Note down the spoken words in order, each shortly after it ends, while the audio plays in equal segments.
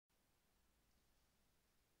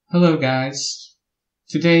Hello guys,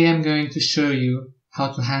 today I'm going to show you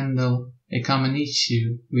how to handle a common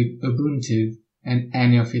issue with Ubuntu and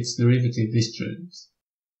any of its derivative distros.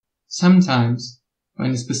 Sometimes,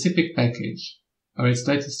 when a specific package or its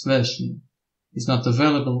latest version is not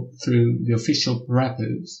available through the official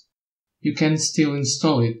repos, you can still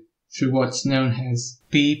install it through what's known as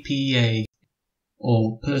PPA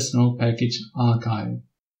or Personal Package Archive.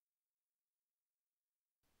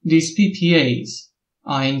 These PPAs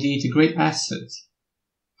are indeed a great asset.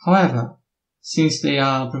 However, since they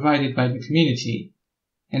are provided by the community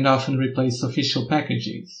and often replace official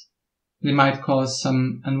packages, they might cause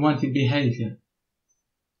some unwanted behavior.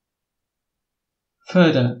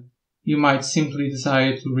 Further, you might simply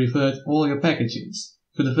desire to revert all your packages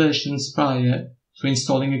to the versions prior to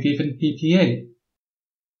installing a given PPA.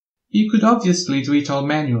 You could obviously do it all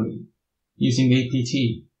manually, using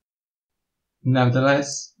apt.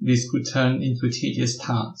 Nevertheless, this could turn into a tedious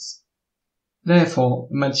task. Therefore,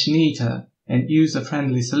 a much neater and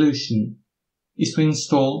user-friendly solution is to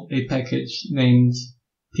install a package named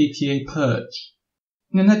ppa-purge.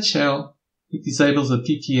 In a nutshell, it disables a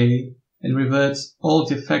PPA and reverts all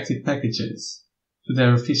the affected packages to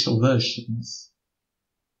their official versions.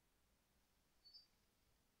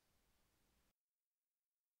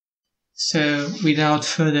 So, without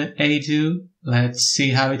further ado, let's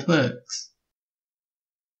see how it works.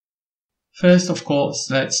 First, of course,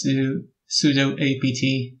 let's do sudo apt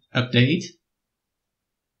update.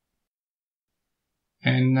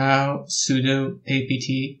 And now sudo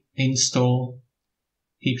apt install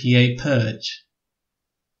ppa-purge.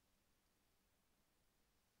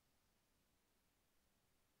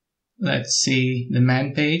 Let's see the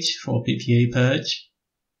man page for ppa-purge.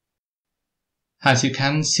 As you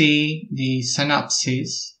can see, the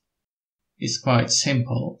synopsis is quite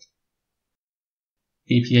simple.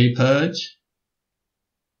 ppa-purge,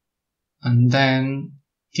 and then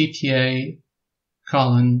ppa:,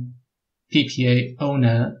 ppa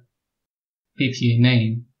owner, ppa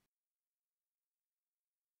name.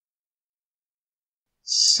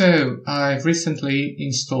 So, I've recently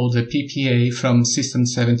installed a PPA from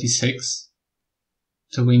System76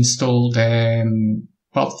 to install the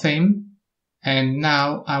pop theme, and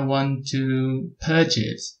now I want to purge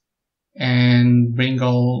it and bring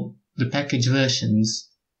all the package versions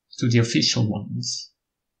to the official ones.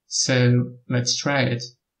 So let's try it.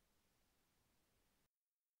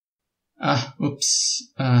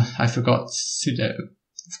 Oops, I forgot sudo,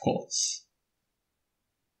 of course.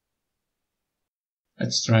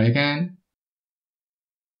 Let's try again.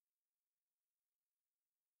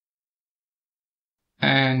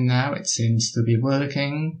 And now it seems to be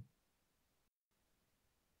working.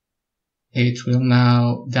 It will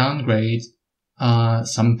now downgrade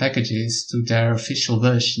some packages to their official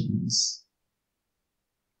versions,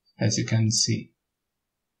 as you can see.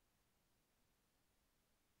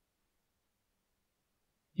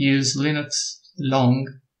 Use Linux long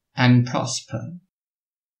and prosper.